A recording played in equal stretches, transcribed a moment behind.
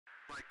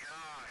my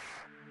gosh.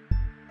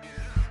 Yeah.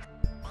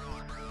 Come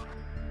on, bro.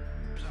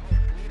 There's a whole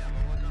fleet of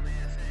them. Look on the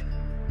ASA.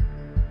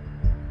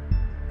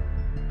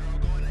 They're all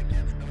going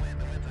against the wind.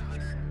 The wind's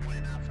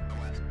 120 knots from the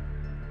west.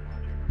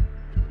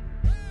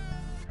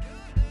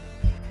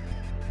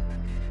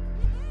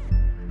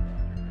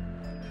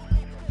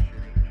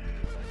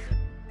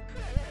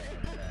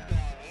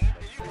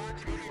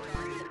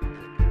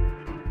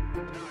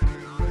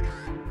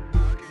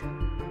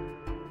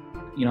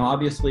 You know,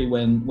 obviously,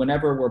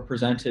 whenever we're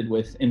presented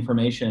with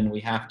information, we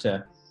have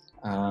to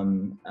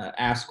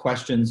ask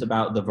questions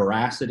about the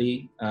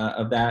veracity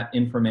of that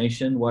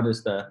information. What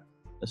is the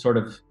sort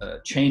of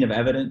chain of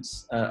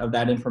evidence of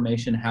that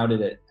information? How did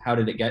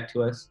it get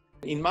to us?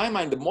 In my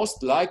mind, the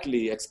most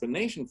likely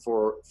explanation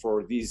for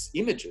these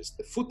images,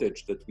 the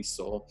footage that we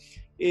saw,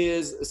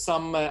 is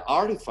some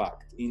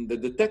artifact in the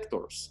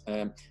detectors,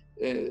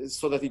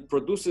 so that it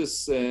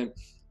produces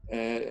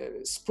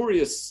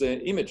spurious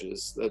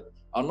images that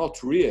are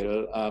not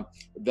real,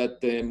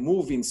 that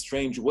move in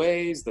strange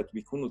ways that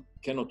we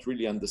cannot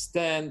really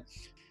understand.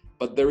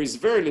 But there is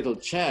very little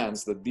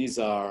chance that these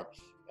are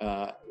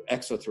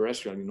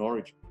extraterrestrial in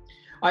origin.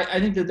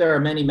 I think that there are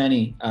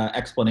many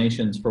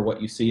explanations for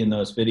what you see in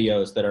those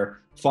videos that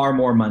are far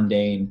more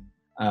mundane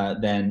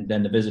than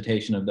the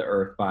visitation of the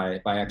Earth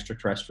by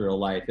extraterrestrial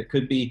life. It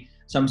could be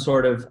some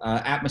sort of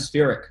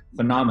atmospheric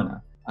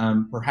phenomena,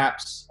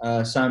 perhaps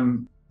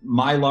some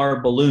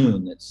mylar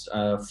balloon that's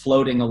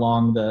floating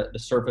along the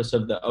surface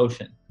of the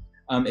ocean.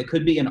 It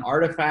could be an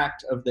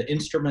artifact of the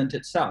instrument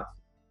itself.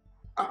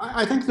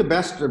 I think the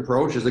best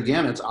approach is,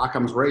 again, it's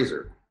Occam's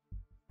razor.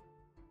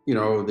 You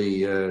know,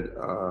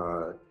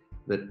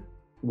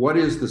 what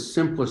is the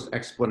simplest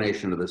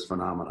explanation of this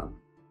phenomenon?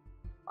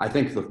 I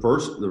think the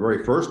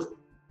very first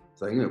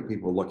thing that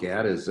people look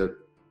at is that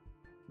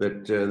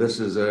this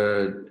is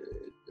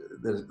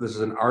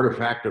an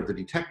artifact of the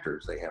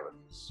detectors they have in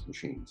these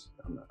machines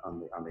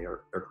on the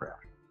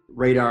aircraft.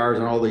 Radars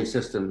and all these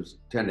systems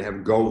tend to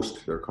have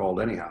ghost, they're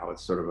called anyhow.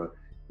 It's sort of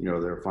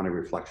they're funny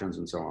reflections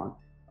and so on.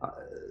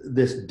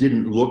 This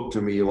didn't look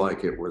to me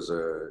like it was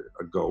a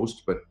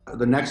ghost, but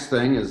the next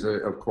thing is,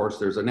 of course,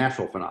 there's a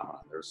natural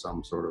phenomenon. There's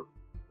some sort of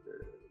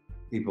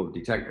people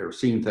detect or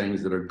seen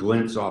things that are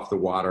glints off the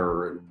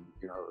water and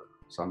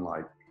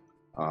sunlight.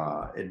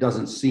 It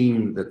doesn't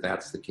seem that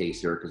that's the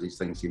case here, because these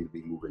things seem to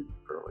be moving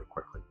fairly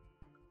quickly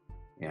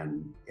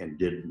and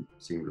did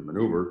seem to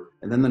maneuver.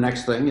 And then the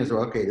next thing is,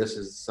 well, okay, this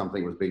is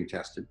something that was being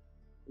tested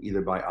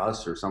either by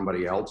us or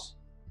somebody else.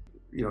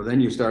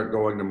 Then you start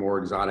going to more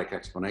exotic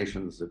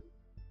explanations that,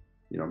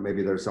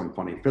 maybe there's some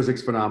funny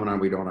physics phenomenon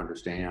we don't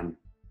understand,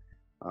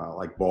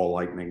 like ball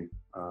lightning.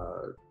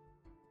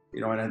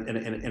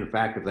 And in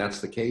fact, if that's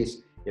the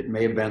case, it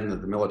may have been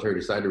that the military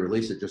decided to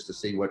release it just to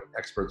see what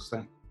experts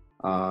think.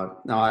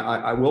 Now,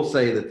 I will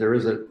say that there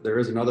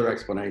is another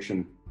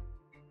explanation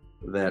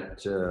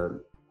that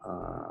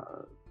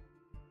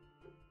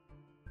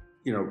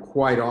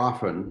quite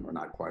often, or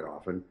not quite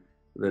often,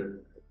 that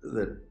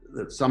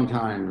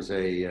sometimes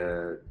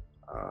to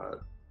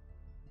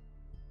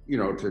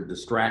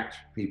distract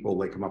people,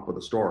 they come up with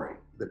a story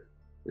that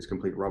is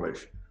complete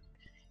rubbish.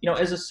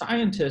 As a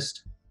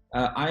scientist,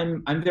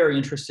 I'm very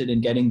interested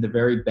in getting the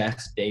very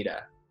best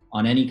data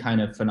on any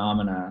kind of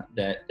phenomena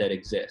that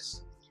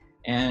exists.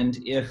 And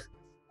if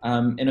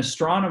an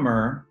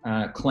astronomer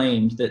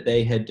claimed that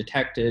they had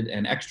detected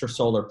an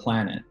extrasolar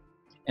planet,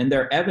 and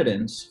their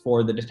evidence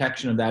for the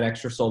detection of that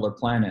extrasolar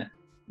planet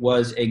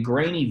was a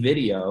grainy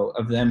video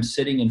of them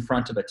sitting in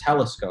front of a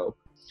telescope,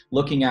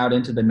 looking out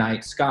into the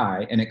night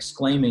sky and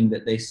exclaiming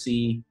that they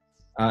see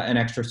an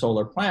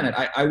extrasolar planet,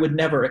 I would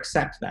never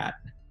accept that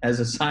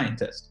as a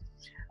scientist.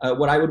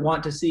 What I would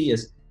want to see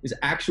is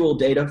actual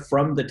data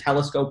from the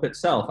telescope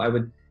itself. I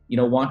would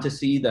want to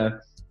see the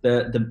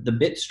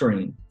bit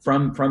stream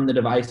from the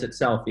device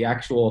itself, the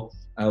actual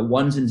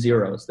ones and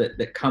zeros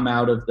that come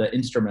out of the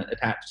instrument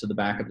attached to the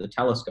back of the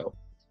telescope.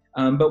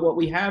 But what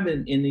we have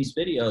in these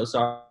videos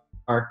are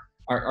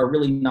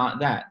really not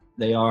that.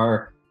 They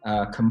are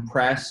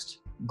compressed,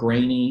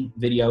 grainy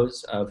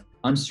videos of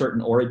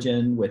uncertain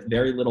origin with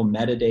very little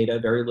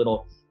metadata, very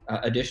little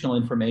additional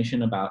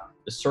information about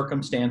the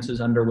circumstances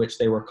under which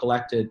they were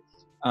collected,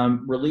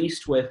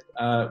 released with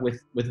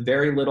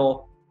very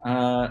little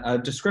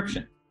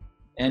description.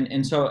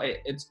 And so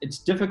it's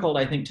difficult,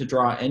 I think, to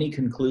draw any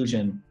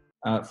conclusion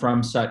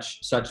from such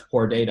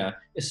poor data,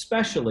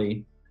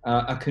 especially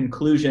a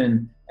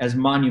conclusion as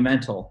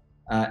monumental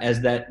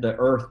as that the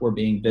Earth were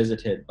being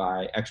visited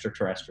by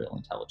extraterrestrial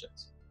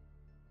intelligence.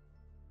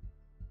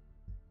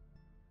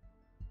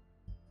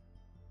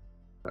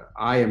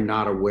 I am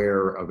not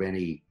aware of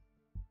any,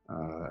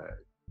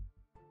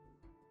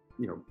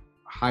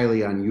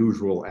 highly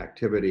unusual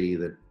activity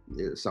that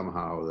is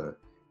somehow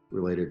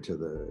related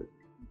to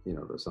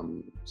to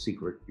some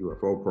secret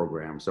UFO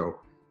program. So,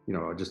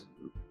 I'll just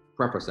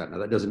preface that. Now,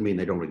 that doesn't mean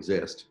they don't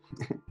exist.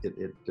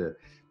 There's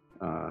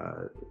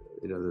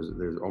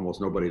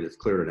almost nobody that's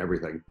cleared on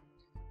everything.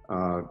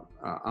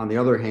 On the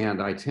other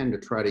hand, I tend to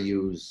try to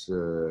use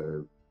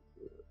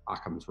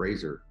Occam's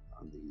razor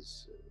on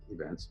these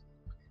events.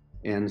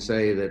 and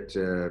say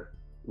that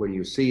when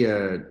you see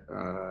an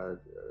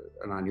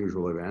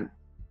unusual event,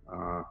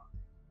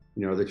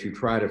 that you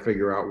try to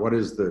figure out what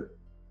is the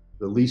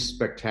least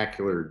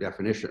spectacular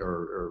definition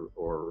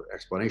or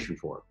explanation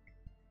for it.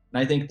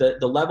 And I think that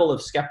the level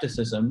of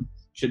skepticism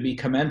should be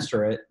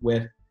commensurate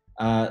with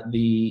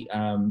the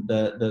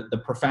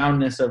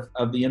profoundness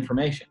of the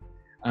information.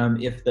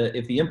 If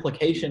the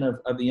implication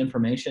of the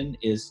information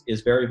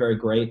is very, very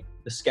great,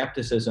 the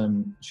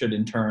skepticism should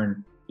in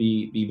turn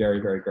be very,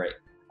 very great.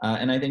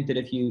 And I think that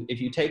if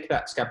you take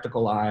that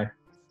skeptical eye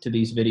to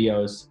these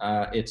videos,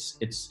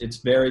 it's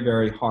very,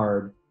 very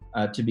hard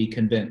to be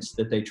convinced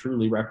that they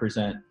truly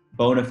represent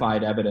bona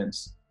fide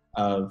evidence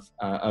of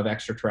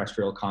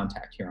extraterrestrial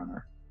contact here on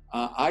Earth.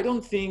 I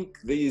don't think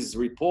these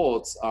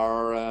reports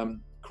are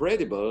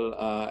credible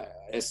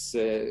as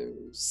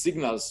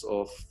signals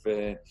of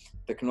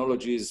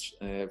technologies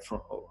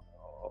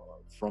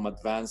from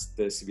advanced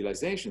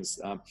civilizations,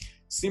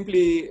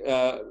 simply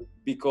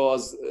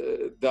because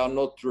they are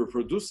not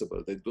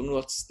reproducible. They do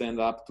not stand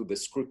up to the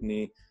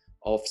scrutiny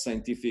of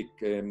scientific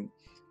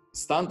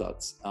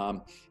standards.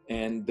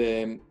 And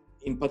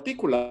in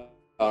particular,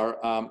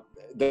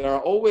 there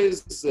are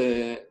always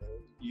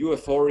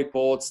UFO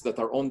reports that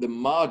are on the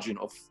margin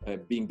of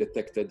being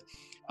detected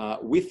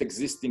with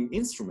existing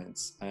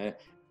instruments,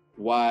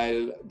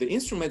 while the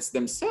instruments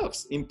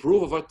themselves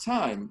improve over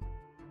time.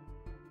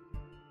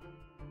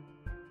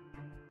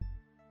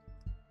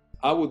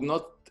 I would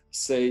not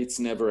say it's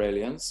never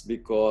aliens,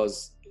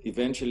 because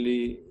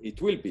eventually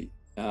it will be.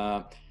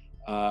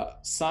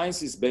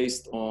 Science is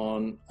based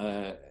on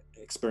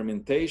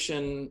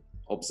experimentation,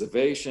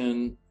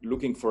 observation,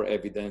 looking for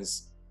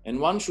evidence, and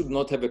one should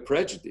not have a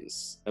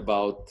prejudice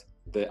about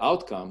the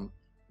outcome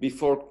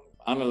before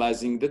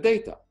analyzing the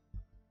data.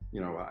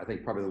 I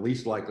think probably the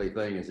least likely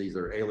thing is these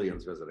are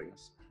aliens visiting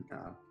us.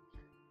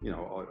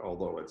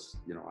 Although it's,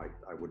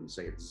 I wouldn't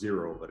say it's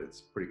zero, but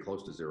it's pretty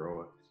close to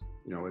zero.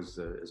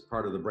 As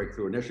part of the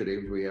Breakthrough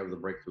Initiative, we have the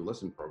Breakthrough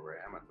Listen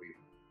program, and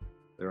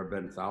there have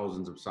been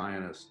thousands of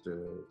scientists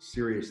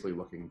seriously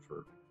looking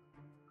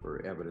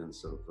for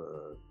evidence of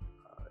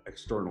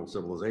external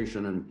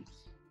civilization,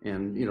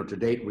 and to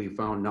date we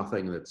found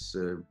nothing that's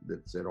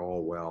at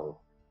all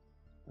well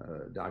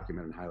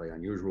documented and highly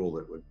unusual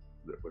that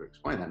would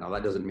explain that. Now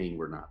that doesn't mean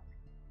we're not,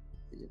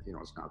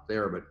 it's not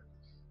there, but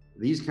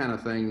these kind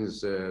of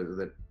things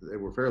that they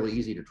were fairly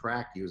easy to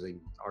track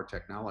using our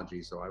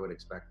technology. So I would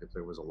expect if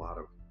there was a lot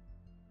of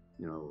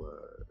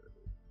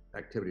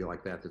activity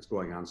like that that's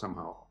going on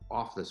somehow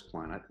off this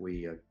planet,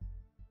 we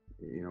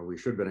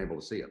should have been able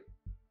to see it.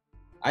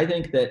 I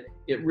think that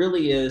it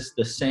really is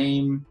the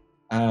same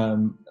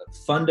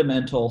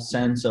fundamental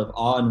sense of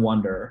awe and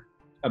wonder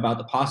about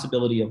the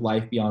possibility of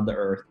life beyond the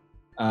Earth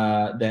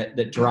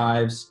that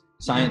drives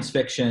science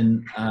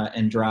fiction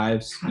and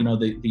drives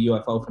the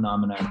UFO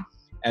phenomenon,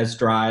 as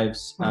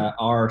drives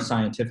our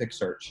scientific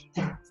search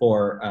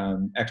for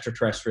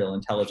extraterrestrial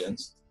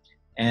intelligence.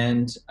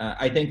 And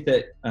I think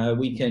that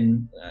we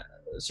can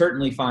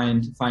certainly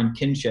find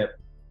kinship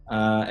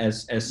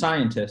as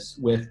scientists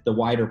with the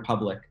wider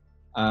public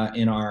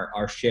in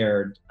our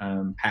shared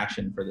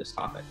passion for this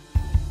topic.